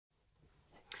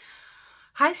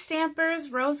Hi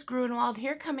Stampers, Rose Grunwald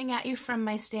here, coming at you from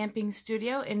my stamping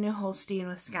studio in New Holstein,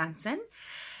 Wisconsin.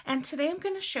 And today I'm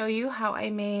going to show you how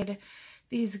I made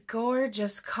these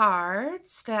gorgeous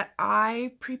cards that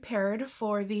I prepared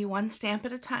for the One Stamp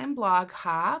at a Time blog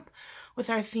hop with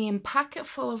our theme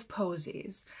Pocketful of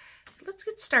Posies. Let's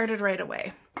get started right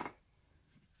away.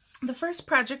 The first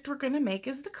project we're going to make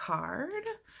is the card.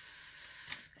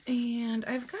 And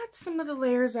I've got some of the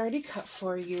layers already cut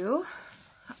for you.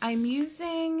 I'm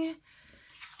using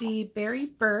the Berry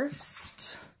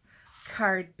Burst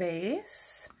card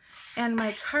base, and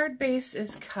my card base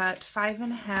is cut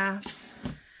 5.5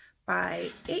 by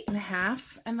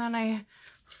 8.5, and then I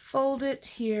fold it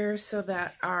here so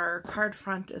that our card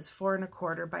front is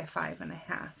 4.25 by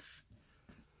 5.5.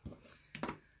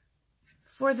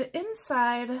 For the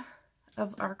inside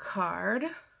of our card,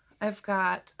 I've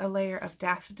got a layer of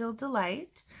Daffodil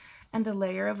Delight and a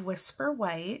layer of Whisper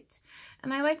White.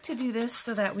 And I like to do this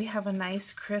so that we have a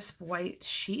nice crisp white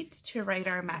sheet to write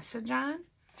our message on.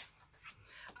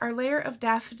 Our layer of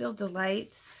Daffodil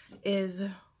Delight is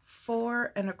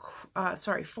 4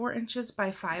 inches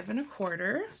by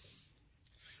 5.25.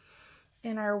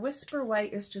 And our Whisper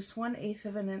White is just 1/8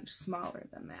 of an inch smaller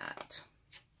than that.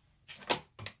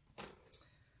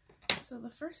 So the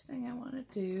first thing I want to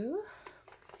do,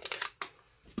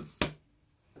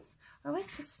 I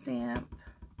like to stamp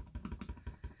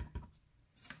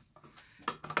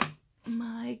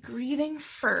my greeting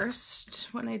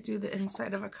first when I do the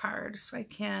inside of a card so I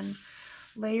can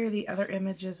layer the other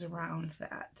images around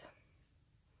that.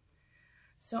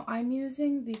 So I'm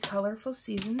using the Colorful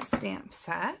Seasons stamp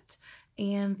set,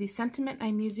 and the sentiment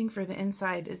I'm using for the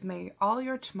inside is "May all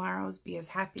your tomorrows be as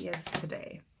happy as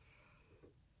today."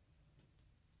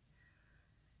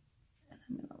 And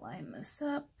I'm going to line this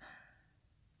up.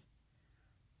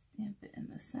 Stamp it in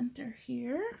the center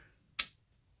here.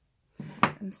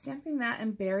 I'm stamping that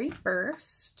in Berry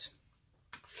Burst.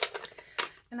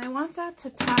 And I want that to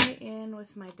tie in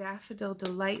with my Daffodil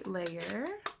Delight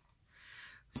layer.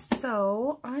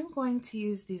 So I'm going to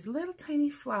use these little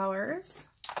tiny flowers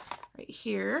right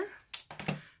here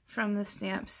from the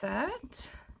stamp set.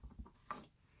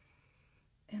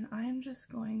 And I'm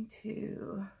just going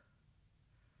to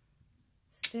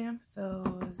stamp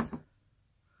those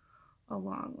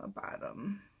along the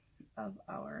bottom of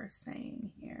our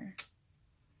saying here.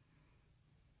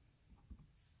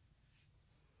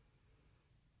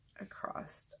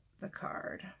 Across the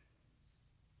card.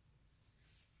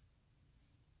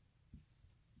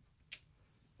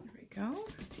 There we go.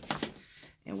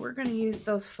 And we're going to use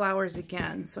those flowers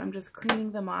again, so I'm just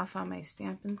cleaning them off on my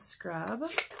Stampin' Scrub.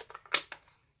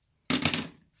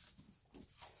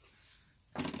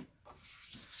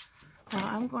 Now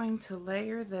I'm going to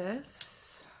layer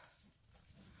this,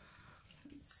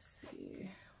 let's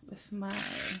see, with my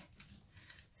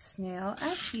snail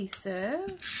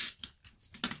adhesive.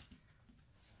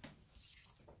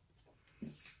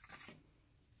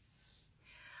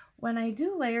 When I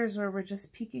do layers where we're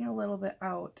just peeking a little bit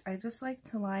out, I just like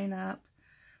to line up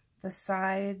the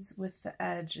sides with the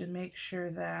edge and make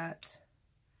sure that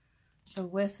the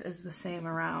width is the same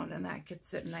around, and that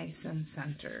gets it nice and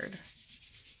centered.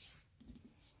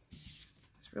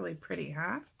 It's really pretty,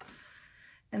 huh?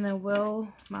 And then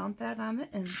we'll mount that on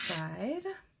the inside.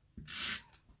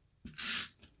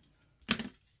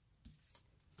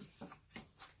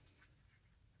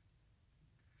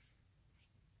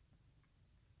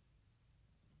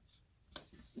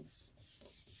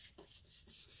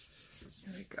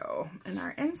 There we go. And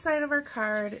our inside of our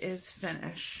card is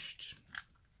finished.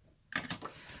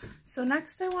 So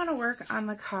next I want to work on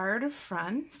the card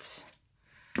front.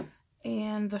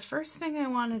 And the first thing I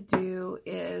want to do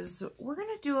is, we're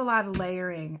going to do a lot of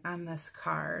layering on this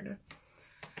card.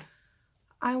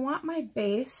 I want my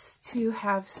base to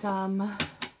have some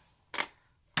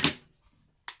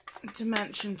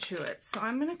dimension to it. So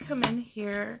I'm going to come in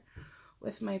here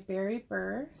with my Berry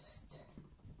Burst.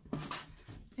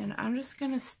 And I'm just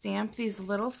going to stamp these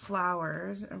little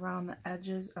flowers around the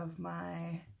edges of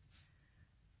my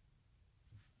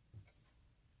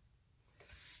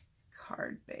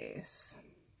card base.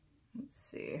 Let's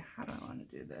see, how do I want to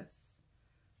do this?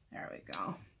 There we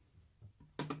go.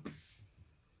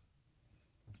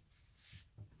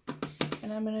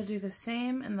 And I'm going to do the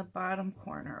same in the bottom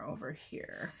corner over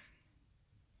here.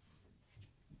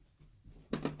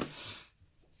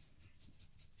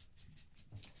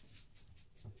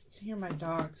 You can hear my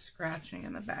dog scratching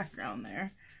in the background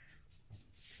there.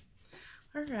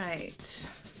 All right.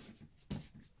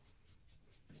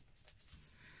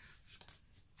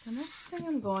 The next thing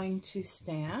I'm going to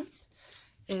stamp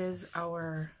is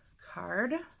our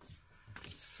card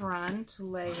front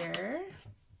layer.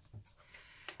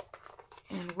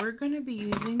 And we're going to be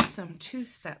using some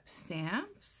two-step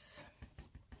stamps.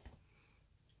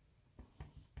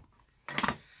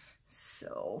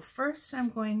 So first I'm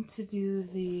going to do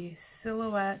the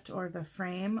silhouette or the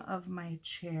frame of my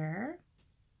chair.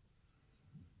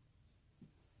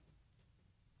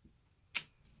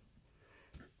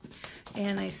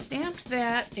 And I stamped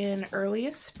that in early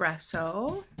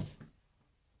espresso.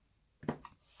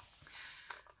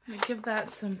 I'm going to give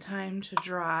that some time to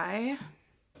dry.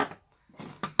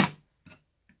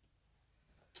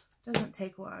 Doesn't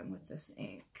take long with this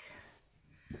ink.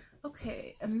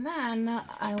 Okay, and then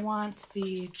I want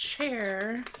the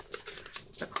chair,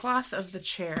 the cloth of the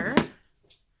chair,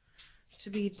 to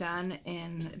be done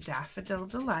in Daffodil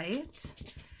Delight.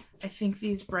 I think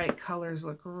these bright colors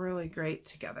look really great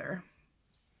together.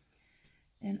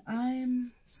 And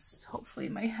hopefully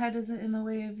my head isn't in the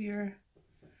way of your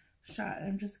shot.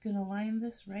 I'm just going to line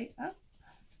this right up.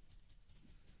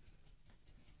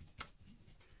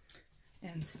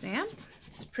 And stamp.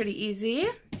 It's pretty easy.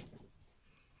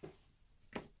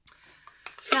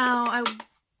 Now,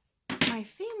 my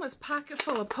theme was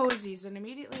Pocketful of Posies, and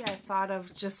immediately I thought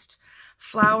of just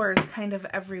flowers kind of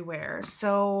everywhere.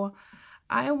 So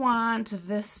I want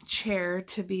this chair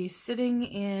to be sitting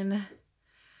in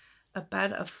a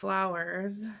bed of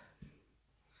flowers.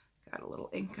 Got a little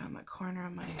ink on the corner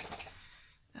of my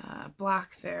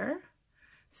block there.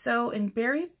 So in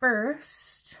Berry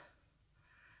Burst,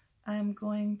 I'm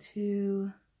going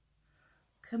to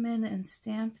come in and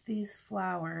stamp these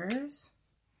flowers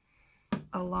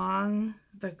along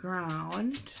the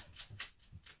ground,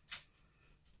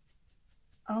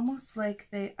 almost like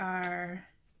they are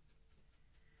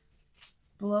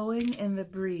blowing in the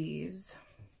breeze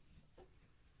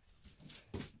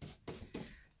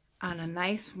on a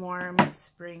nice warm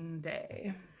spring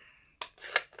day.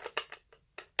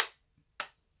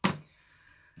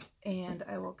 And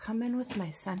I will come in with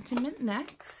my sentiment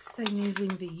next. I'm using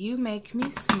the You Make Me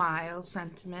Smile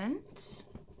sentiment.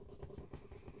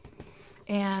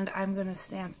 And I'm going to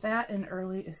stamp that in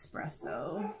early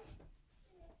espresso.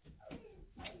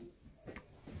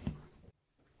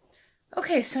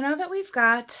 Okay, so now that we've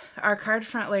got our card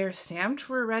front layer stamped,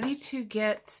 we're ready to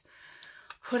get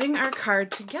putting our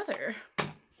card together.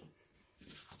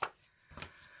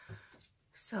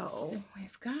 So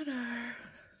we've got our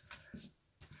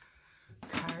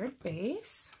card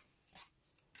base.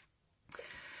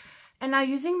 And now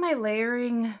using my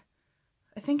layering,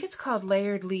 I think it's called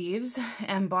Layered Leaves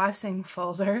embossing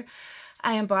folder,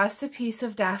 I embossed a piece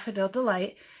of Daffodil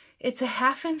Delight. It's a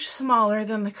 1/2 inch smaller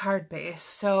than the card base,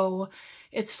 so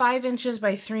it's 5 inches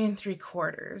by 3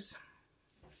 3/4.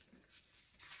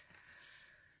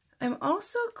 I'm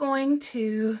also going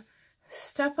to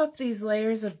step up these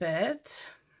layers a bit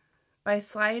by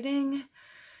sliding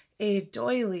a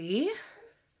doily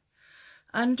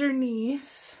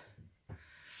underneath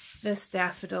this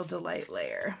Daffodil Delight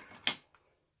layer.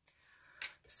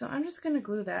 So I'm just going to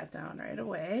glue that down right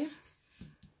away.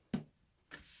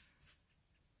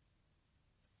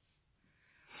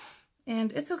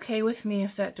 And it's okay with me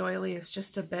if that doily is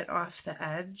just a bit off the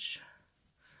edge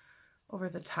over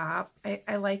the top.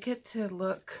 I like it to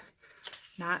look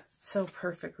not so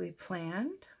perfectly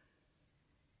planned.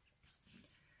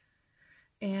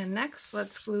 And next,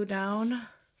 let's glue down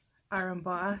our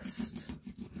embossed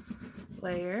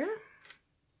layer.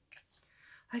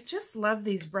 I just love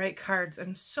these bright cards.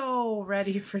 I'm so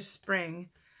ready for spring.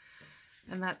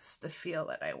 And that's the feel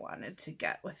that I wanted to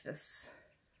get with this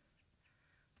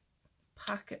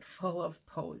Pocketful of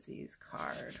Posies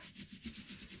card.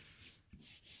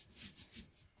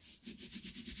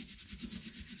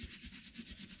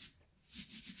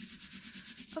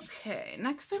 Okay,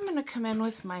 next I'm going to come in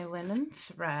with my linen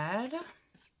thread.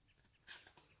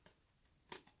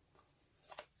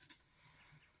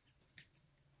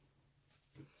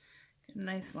 Get a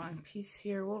nice long piece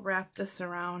here. We'll wrap this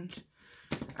around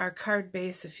our card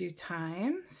base a few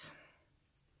times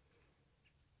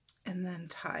and then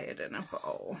tie it in a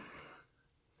bow.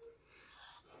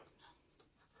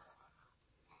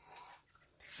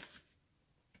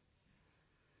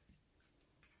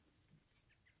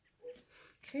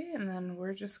 Okay, and then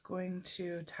we're just going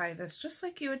to tie this just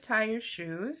like you would tie your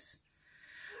shoes.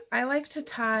 I like to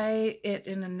tie it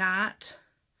in a knot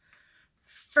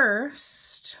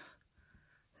first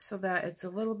so that it's a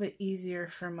little bit easier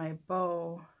for my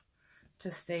bow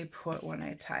to stay put when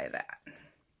I tie that.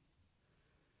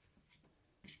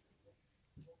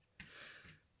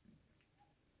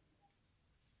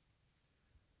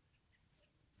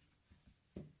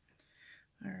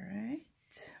 All right.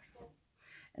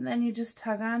 And then you just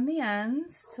tug on the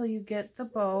ends till you get the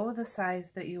bow the size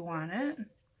that you want it.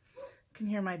 You can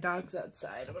hear my dogs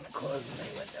outside. I'm going to close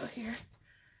my window here.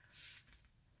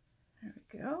 There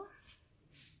we go.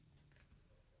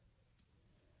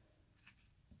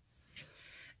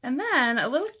 And then a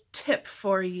little tip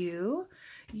for you.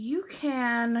 You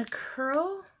can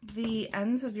curl the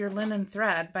ends of your linen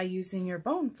thread by using your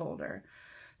bone folder.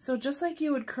 So just like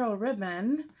you would curl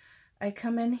ribbon, I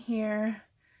come in here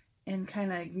and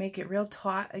kind of make it real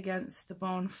taut against the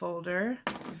bone folder,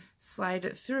 slide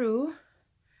it through,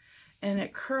 and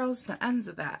it curls the ends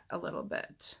of that a little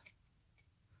bit.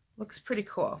 Looks pretty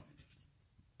cool.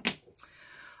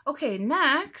 Okay,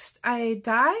 next I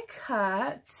die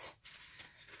cut,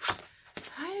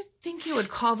 I think you would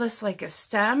call this like a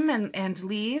stem and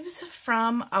leaves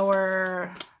from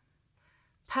our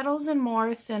Petals and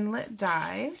More thin lit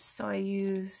dies. So I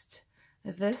used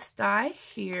this die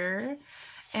here,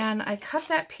 and I cut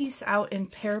that piece out in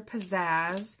Pear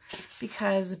Pizzazz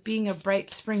because being a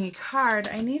bright springy card,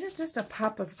 I needed just a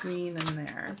pop of green in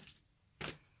there.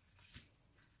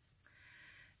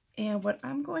 And what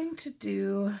I'm going to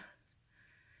do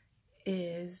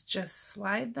is just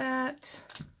slide that.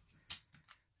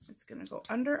 It's going to go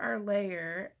under our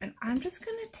layer, and I'm just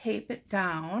going to tape it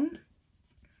down.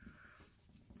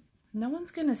 No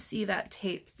one's going to see that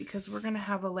tape because we're going to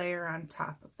have a layer on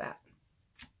top of that.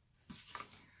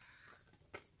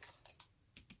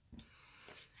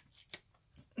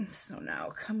 So now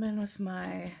come in with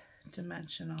my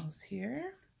dimensionals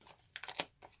here.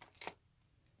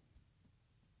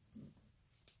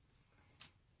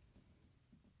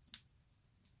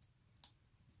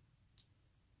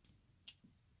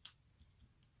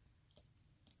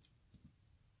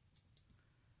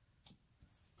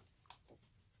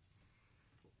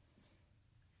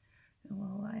 And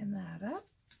we'll line that up.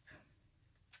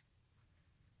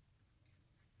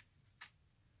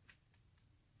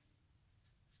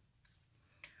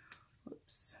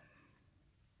 Oops.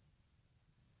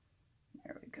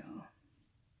 There we go.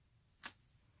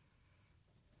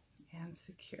 And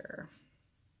secure.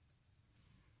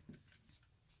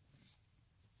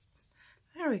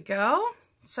 There we go.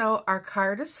 So our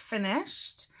card is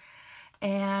finished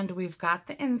and we've got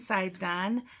the inside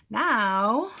done.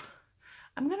 Now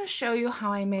I'm going to show you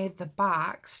how I made the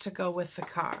box to go with the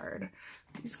card.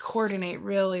 These coordinate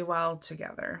really well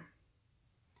together.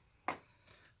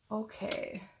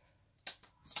 Okay,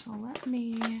 so let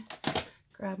me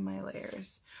grab my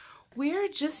layers. We're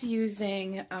just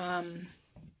using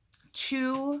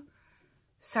 2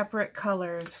 separate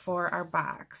colors for our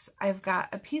box. I've got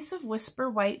a piece of Whisper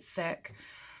White Thick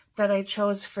that I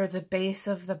chose for the base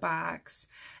of the box,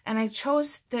 and I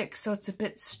chose thick so it's a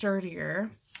bit sturdier.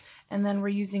 And then we're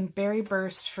using Berry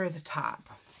Burst for the top.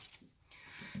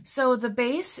 So the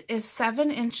base is 7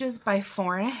 inches by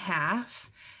 4.5,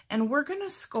 and we're gonna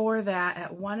score that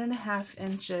at 1.5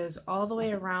 inches all the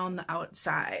way around the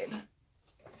outside.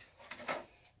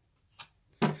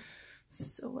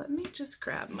 So let me just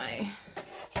grab my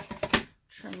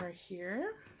trimmer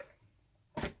here.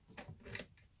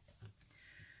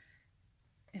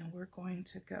 And we're going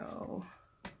to go,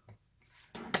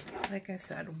 like I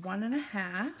said,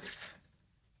 1.5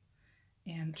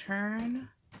 and turn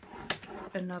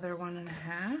another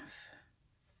 1.5.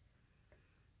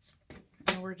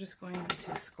 And we're just going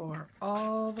to score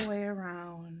all the way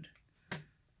around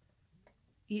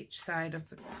each side of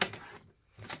the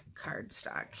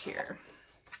cardstock here.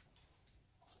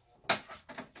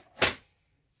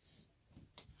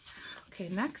 Okay,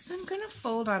 next I'm going to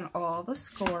fold on all the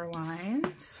score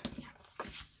lines.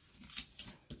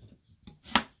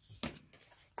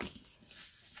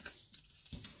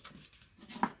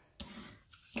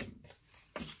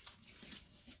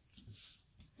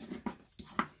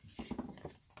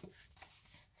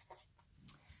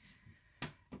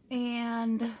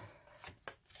 And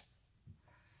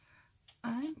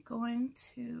I'm going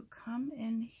to come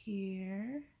in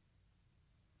here.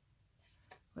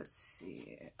 Let's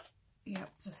see.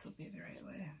 Yep, this will be the right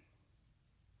way.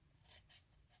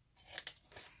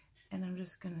 And I'm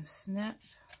just going to snip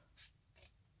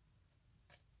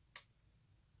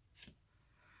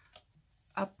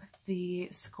up the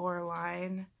score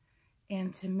line.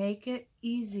 And to make it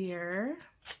easier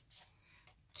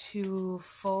to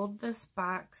fold this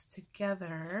box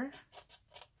together,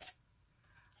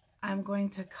 I'm going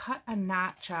to cut a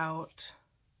notch out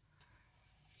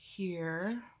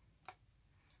here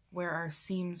where our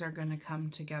seams are going to come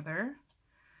together.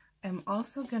 I'm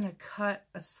also going to cut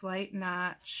a slight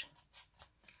notch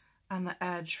on the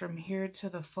edge from here to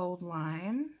the fold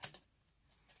line,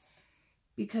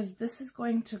 because this is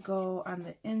going to go on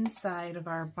the inside of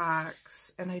our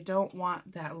box, and I don't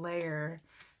want that layer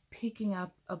peeking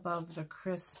up above the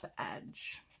crisp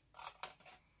edge.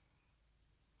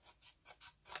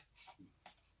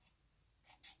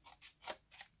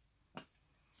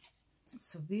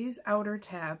 So these outer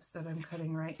tabs that I'm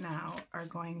cutting right now are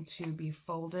going to be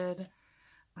folded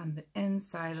on the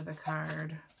inside of the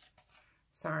card,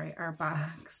 sorry, our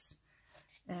box,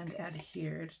 and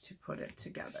adhered to put it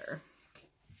together.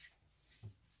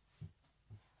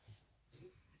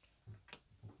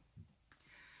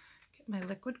 Get my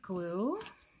liquid glue.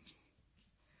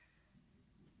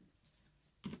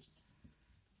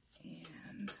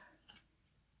 And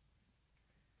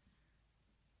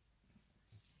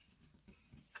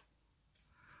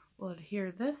we'll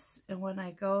adhere this, and when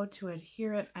I go to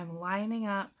adhere it, I'm lining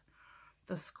up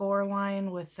the score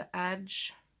line with the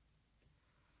edge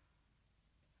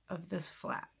of this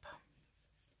flap.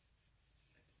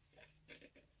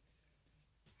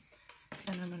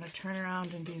 And I'm going to turn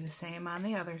around and do the same on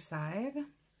the other side.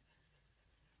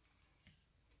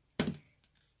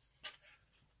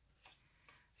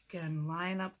 Again,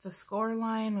 line up the score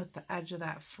line with the edge of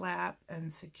that flap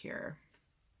and secure.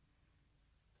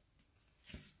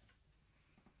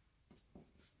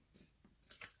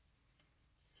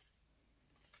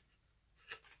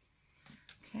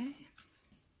 Okay.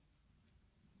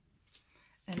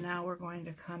 And now we're going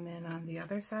to come in on the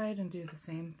other side and do the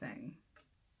same thing.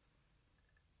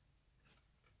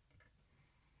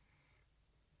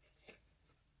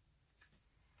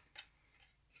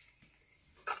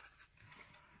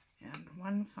 And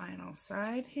one final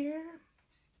side here.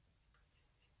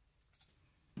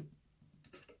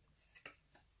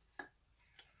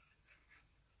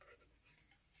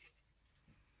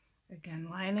 Again,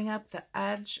 lining up the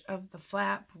edge of the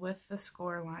flap with the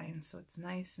score line so it's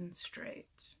nice and straight.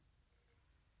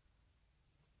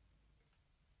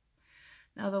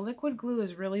 Now the liquid glue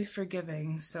is really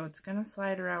forgiving, so it's going to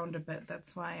slide around a bit.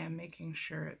 That's why I'm making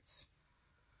sure it's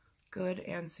good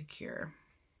and secure.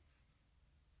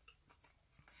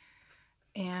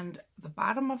 And the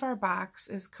bottom of our box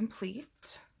is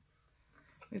complete.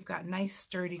 We've got nice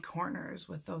sturdy corners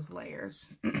with those layers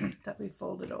that we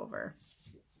folded over.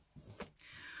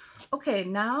 Okay,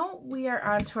 now we are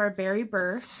on to our Berry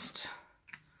Burst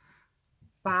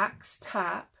box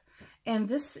top, and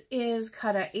this is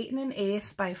cut at 8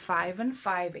 1/8 by 5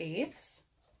 5/8.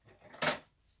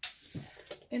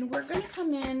 And we're going to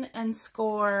come in and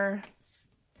score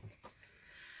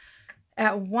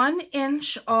at 1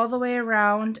 inch all the way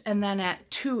around, and then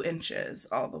at 2 inches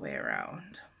all the way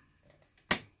around.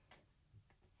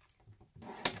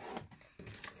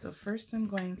 So first I'm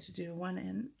going to do 1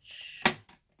 inch.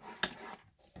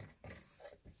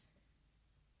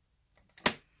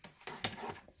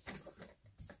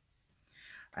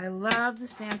 I love the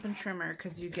Stampin' Trimmer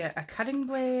because you get a cutting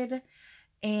blade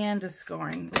and a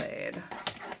scoring blade.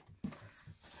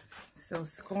 So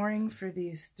scoring for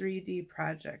these 3D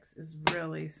projects is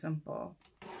really simple.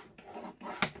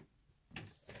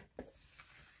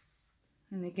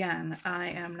 And again, I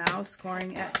am now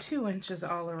scoring at 2 inches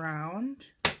all around.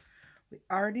 We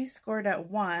already scored at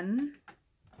 1,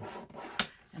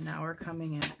 and now we're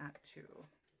coming in at 2.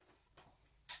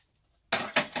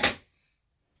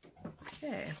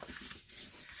 Okay,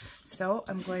 so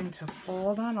I'm going to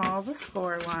fold on all the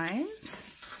score lines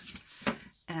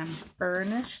and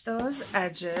burnish those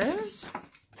edges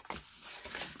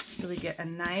so we get a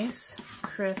nice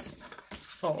crisp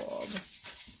fold.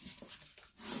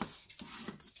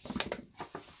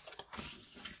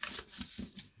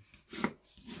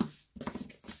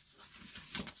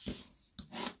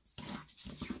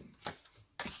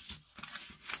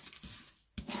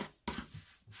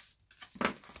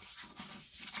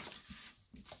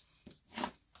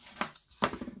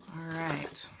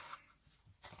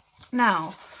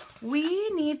 Now, we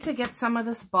need to get some of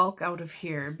this bulk out of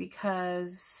here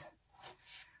because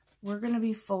we're going to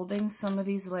be folding some of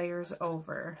these layers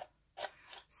over.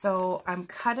 So I'm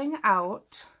cutting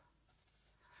out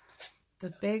the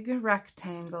big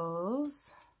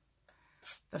rectangles,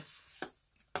 the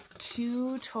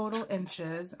 2 total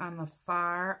inches on the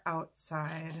far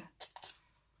outside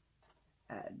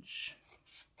edge.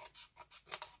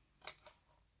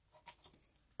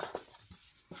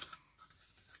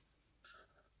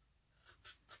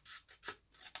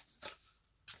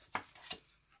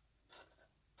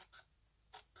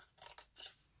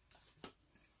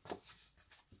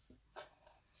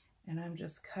 And I'm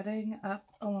just cutting up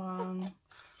along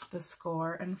the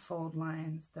score and fold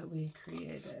lines that we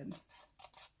created.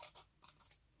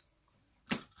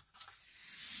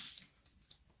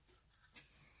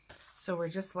 So we're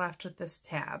just left with this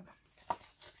tab.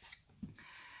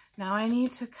 Now I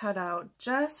need to cut out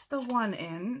just the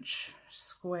 1-inch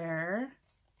square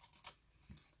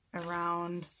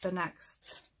around the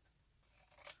next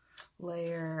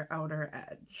layer outer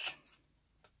edge.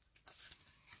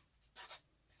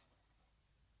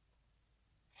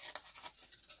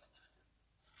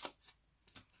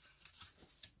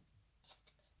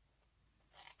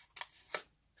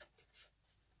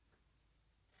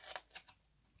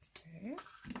 Okay.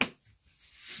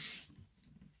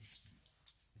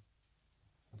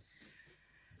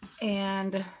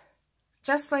 And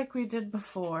just like we did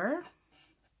before,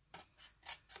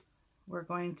 we're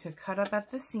going to cut up at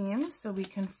the seams so we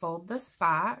can fold this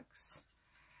box.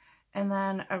 And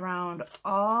then around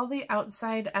all the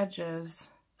outside edges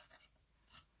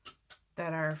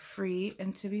that are free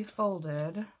and to be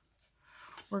folded,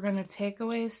 we're going to take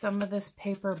away some of this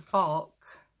paper bulk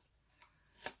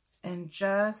and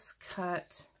just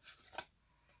cut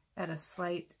at a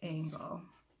slight angle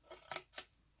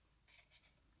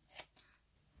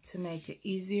to make it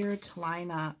easier to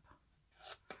line up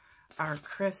our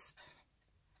crisp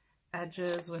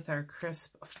edges with our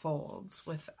crisp folds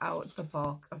without the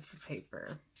bulk of the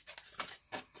paper.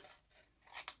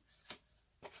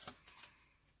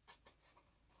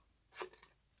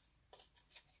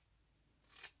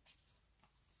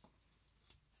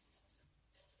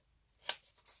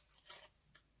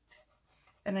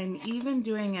 And I'm even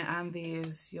doing it on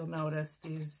these, you'll notice,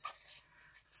 these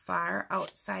far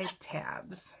outside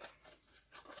tabs.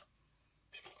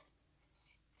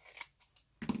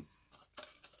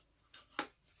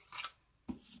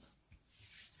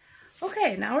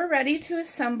 Okay, now we're ready to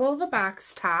assemble the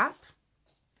box top.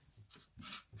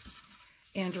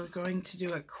 And we're going to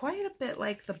do it quite a bit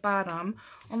like the bottom,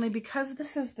 only because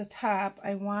this is the top,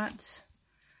 I want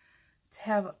to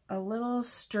have a little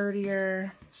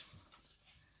sturdier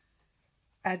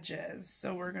edges.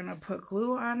 So we're going to put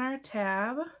glue on our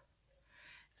tab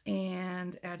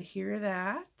and adhere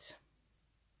that.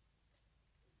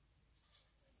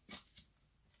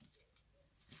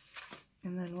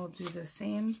 And then we'll do the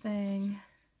same thing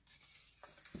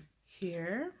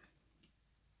here.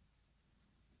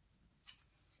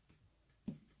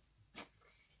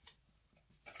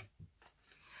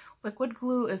 Liquid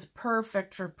glue is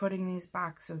perfect for putting these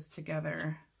boxes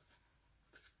together.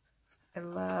 I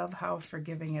love how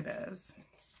forgiving it is.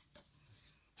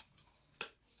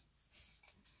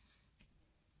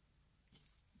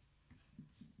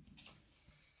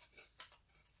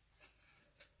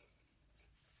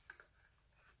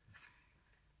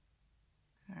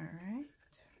 All right.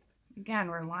 Again,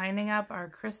 we're lining up our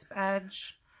crisp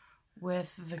edge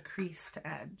with the creased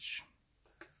edge.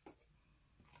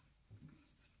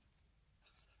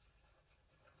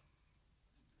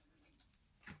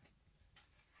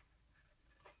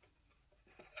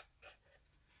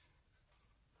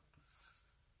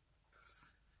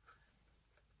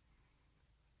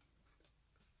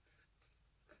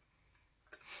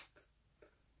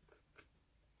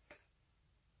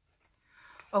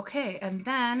 Okay, and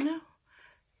then,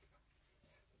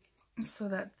 so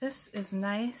that this is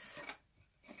nice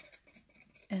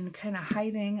and kind of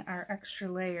hiding our extra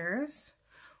layers,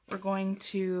 we're going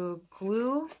to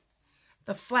glue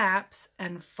the flaps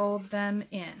and fold them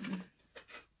in.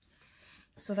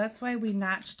 So that's why we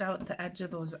notched out the edge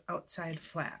of those outside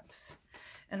flaps.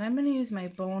 And I'm going to use my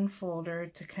bone folder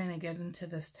to kind of get into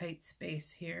this tight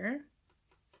space here.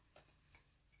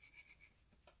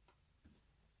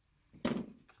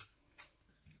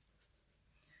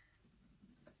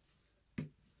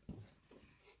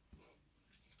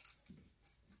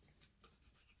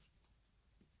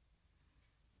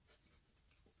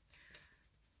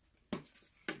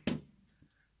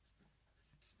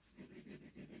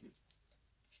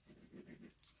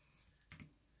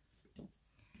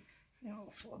 Now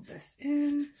we'll fold this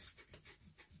in.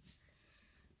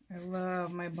 I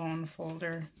love my bone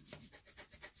folder.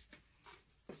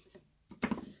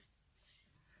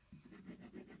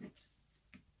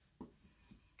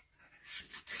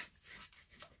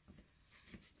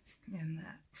 And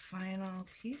that final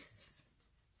piece.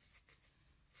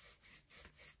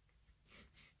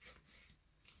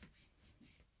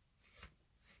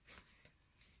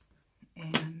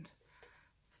 And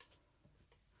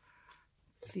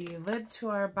the lid to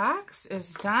our box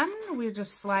is done. We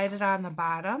just slide it on the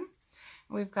bottom.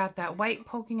 We've got that white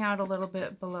poking out a little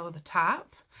bit below the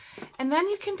top. And then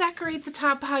you can decorate the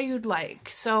top how you'd like.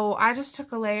 So I just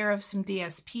took a layer of some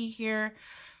DSP here,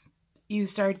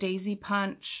 used our daisy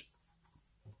punch,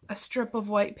 a strip of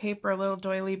white paper, a little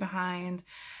doily behind,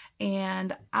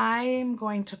 and I'm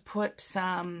going to put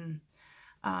some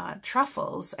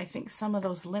truffles. I think some of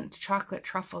those Lindt chocolate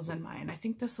truffles in mine. I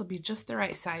think this will be just the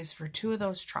right size for 2 of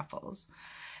those truffles.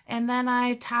 And then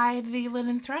I tied the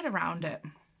linen thread around it.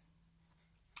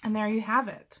 And there you have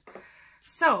it.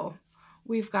 So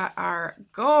we've got our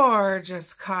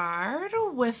gorgeous card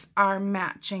with our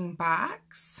matching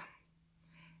box.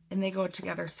 And they go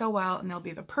together so well, and they'll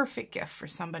be the perfect gift for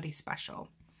somebody special.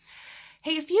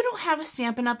 Hey, if you don't have a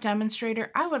Stampin' Up! Demonstrator,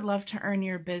 I would love to earn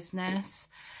your business.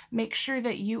 Make sure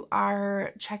that you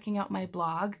are checking out my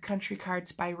blog,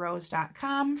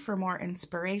 countrycardsbyrose.com, for more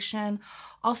inspiration.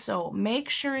 Also, make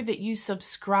sure that you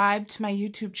subscribe to my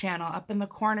YouTube channel. Up in the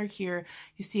corner here,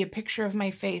 you see a picture of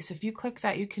my face. If you click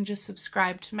that, you can just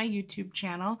subscribe to my YouTube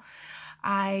channel.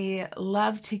 I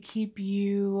love to keep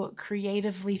you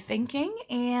creatively thinking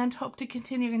and hope to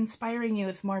continue inspiring you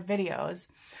with more videos.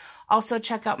 Also,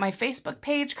 check out my Facebook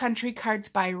page, Country Cards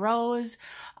by Rose.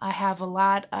 I have a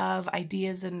lot of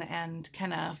ideas and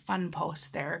kind of fun posts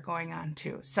there going on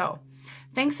too. So,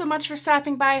 thanks so much for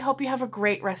stopping by. I hope you have a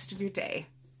great rest of your day.